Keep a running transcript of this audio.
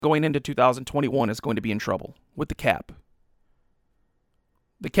going into 2021 is going to be in trouble with the cap.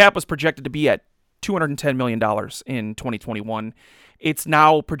 The cap was projected to be at $210 million in 2021. It's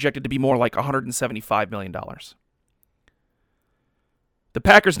now projected to be more like $175 million. The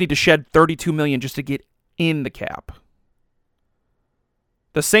Packers need to shed $32 million just to get in the cap.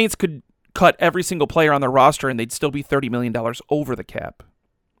 The Saints could cut every single player on their roster and they'd still be $30 million over the cap.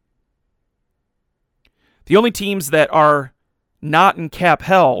 The only teams that are not in cap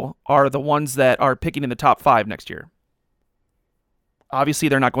hell are the ones that are picking in the top 5 next year. Obviously,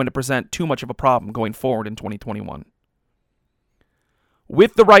 they're not going to present too much of a problem going forward in 2021.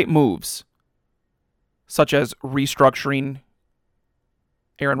 With the right moves, such as restructuring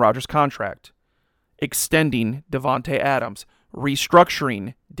Aaron Rodgers' contract, extending Devontae Adams,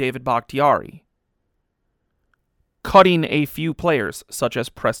 restructuring David Bakhtiari, cutting a few players, such as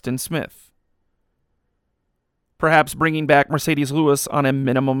Preston Smith, perhaps bringing back Mercedes Lewis on a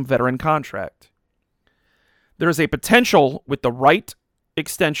minimum veteran contract. There is a potential with the right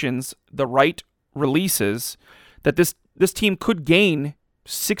extensions, the right releases, that this team could gain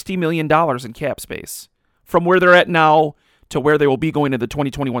 $60 million in cap space from where they're at now to where they will be going into the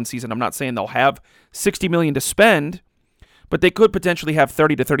 2021 season. I'm not saying they'll have $60 million to spend, but they could potentially have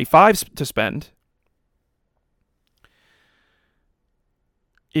 30 to 35 to spend.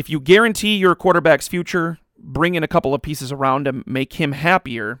 If you guarantee your quarterback's future, bring in a couple of pieces around him, make him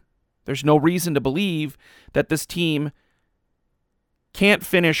happier, there's no reason to believe that this team can't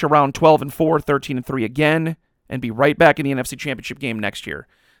finish around 12-4, 13-3 again, and be right back in the NFC Championship game next year.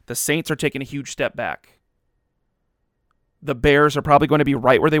 The Saints are taking a huge step back. The Bears are probably going to be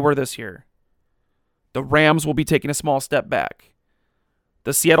right where they were this year. The Rams will be taking a small step back.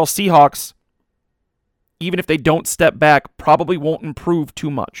 The Seattle Seahawks, even if they don't step back, probably won't improve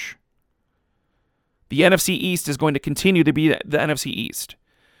too much. The NFC East is going to continue to be the NFC East.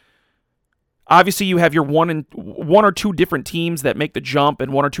 Obviously, you have your one or two different teams that make the jump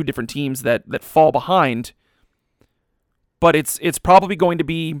and one or two different teams that fall behind. But it's probably going to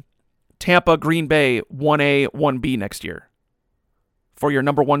be Tampa, Green Bay, 1A, 1B next year for your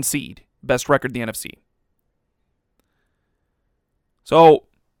number 1 seed, best record in the NFC. So,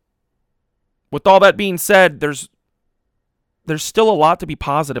 with all that being said, there's still a lot to be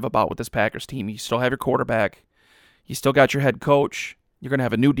positive about with this Packers team. You still have your quarterback. You still got your head coach. You're going to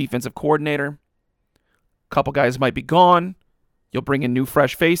have a new defensive coordinator. A couple guys might be gone. You'll bring in new,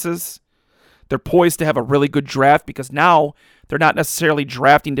 fresh faces. They're poised to have a really good draft because now they're not necessarily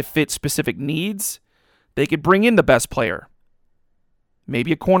drafting to fit specific needs. They could bring in the best player.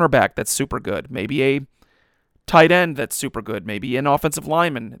 Maybe a cornerback that's super good. Maybe a tight end that's super good. Maybe an offensive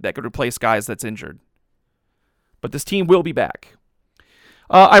lineman that could replace guys that's injured. But this team will be back.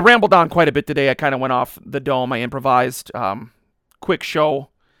 I rambled on quite a bit today. I kind of went off the dome. I improvised. Quick show.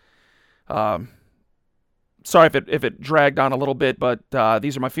 Sorry if it dragged on a little bit, but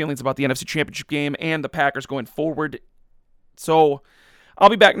these are my feelings about the NFC Championship game and the Packers going forward. So I'll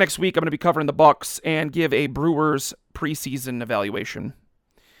be back next week. I'm going to be covering the Bucs and give a Brewers preseason evaluation.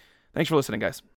 Thanks for listening, guys.